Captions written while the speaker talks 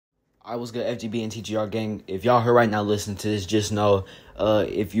I was good, FGB and TGR gang. If y'all here right now listening to this, just know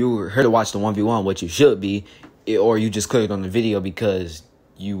if you were here to watch the 1v1, what you should be, or you just clicked on the video because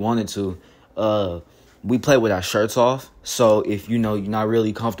you wanted to, we play with our shirts off. So if you know you're not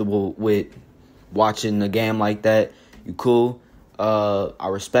really comfortable with watching the game like that, you cool. I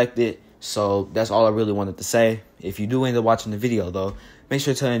respect it. So that's all I really wanted to say. If you do end up watching the video, though, make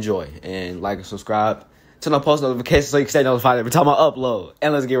sure to enjoy and like and subscribe. Turn on post notifications so you can stay notified every time I upload.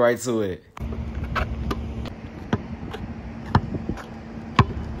 And let's get right to it.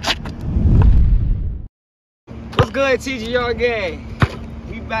 What's good, TGR gang?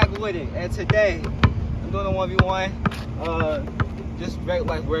 We back with it. And today, I'm doing a 1v1. Just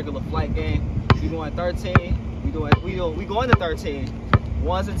regular flight game. We doing 13. We going to 13.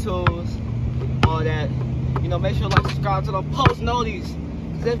 Ones and twos. All that. You know, make sure to subscribe to the post notice.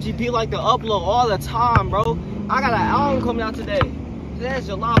 FGB like to upload all the time, bro. I got an album coming out today. Today's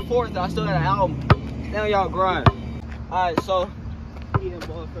July 4th. I still got an album. Now y'all grind. Alright, so eating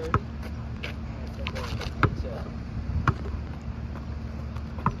ball first.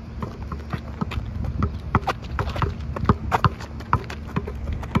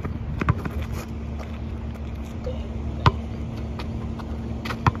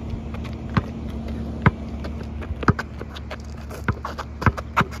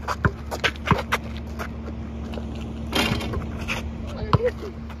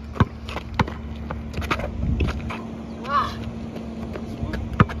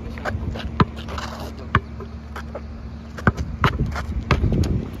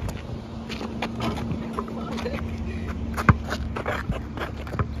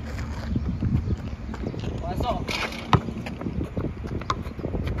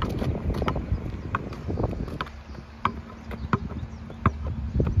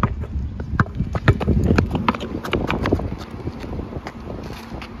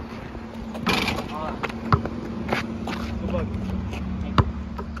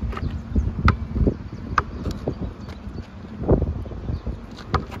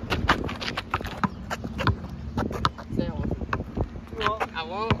 I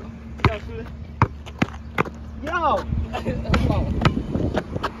won't. Yo!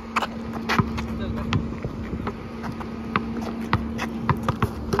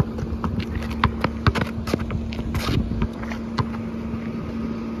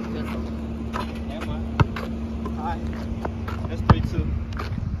 Alright. That's 3-2.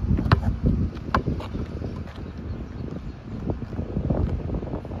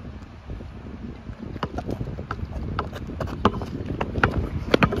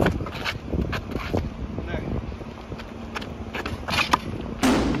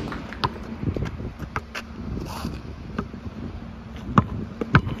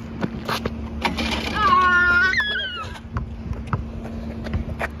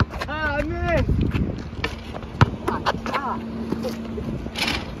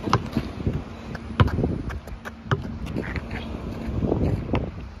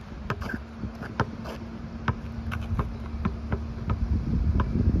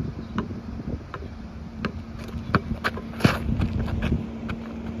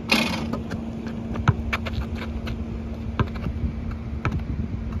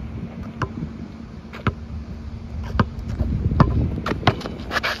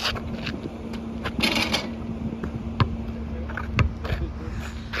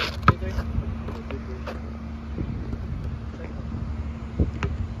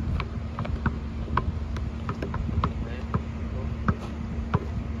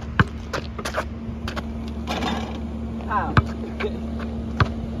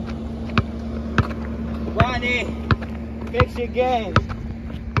 Ronnie, fix your game.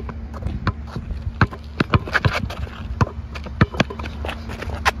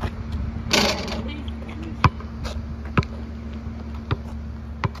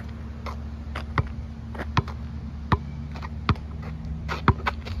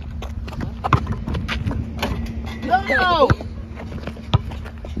 No!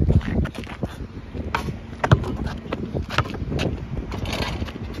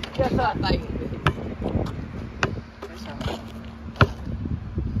 Yes, I like it.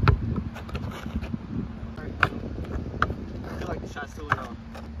 I feel like the shot's still on.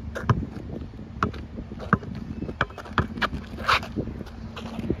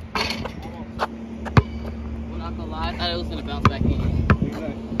 I'm not gonna lie, I thought it was gonna bounce back in.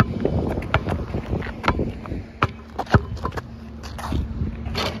 Exactly.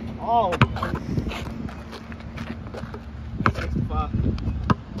 Oh, 65.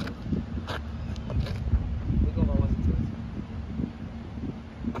 We're going by 1 and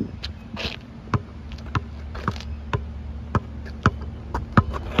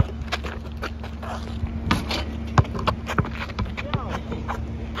 2.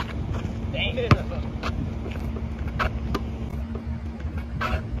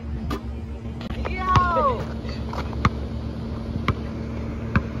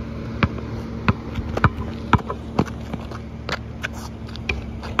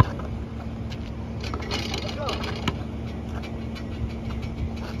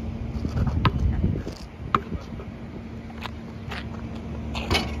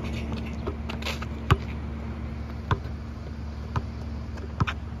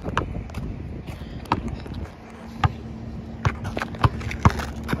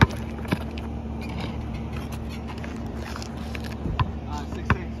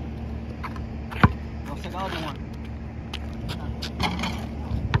 other one.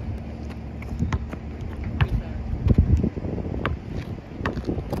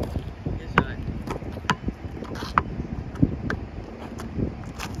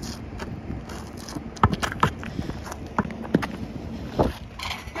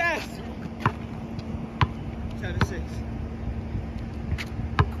 Yes! 7-6.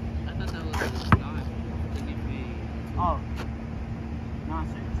 I thought that was 9. Did he be? Oh.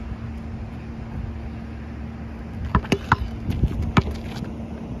 9-6.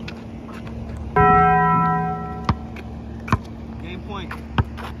 Game point.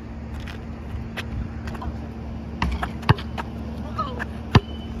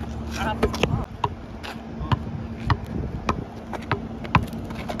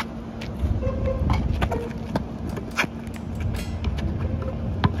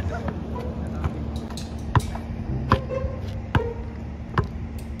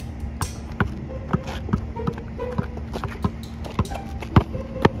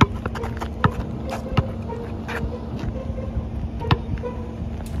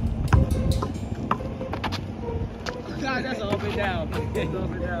 God, that's up and down. It's up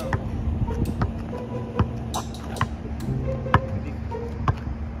and down.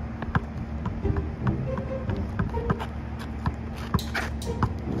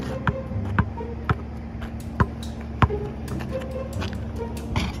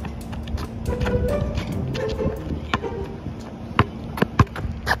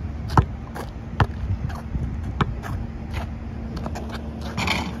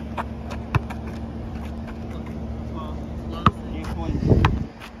 Game point.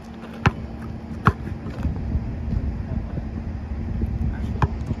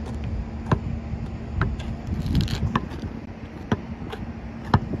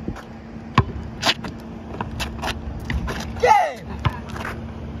 Game!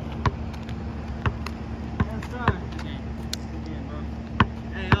 Yes, sir. Good game, bro.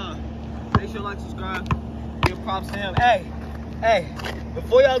 Hey, make sure you like, subscribe. Give props to him. Hey,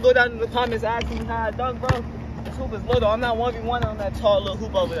 before y'all go down in the comments asking me how I dunk, bro, this hoop is little. I'm not 1v1 on that tall little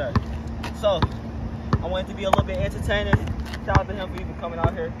hoop over there. So, I want it to be a little bit entertaining. Shout out to him for even coming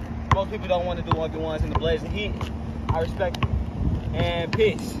out here. Most people don't want to do 1v1s in the blazing heat. I respect it. And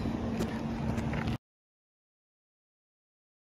peace.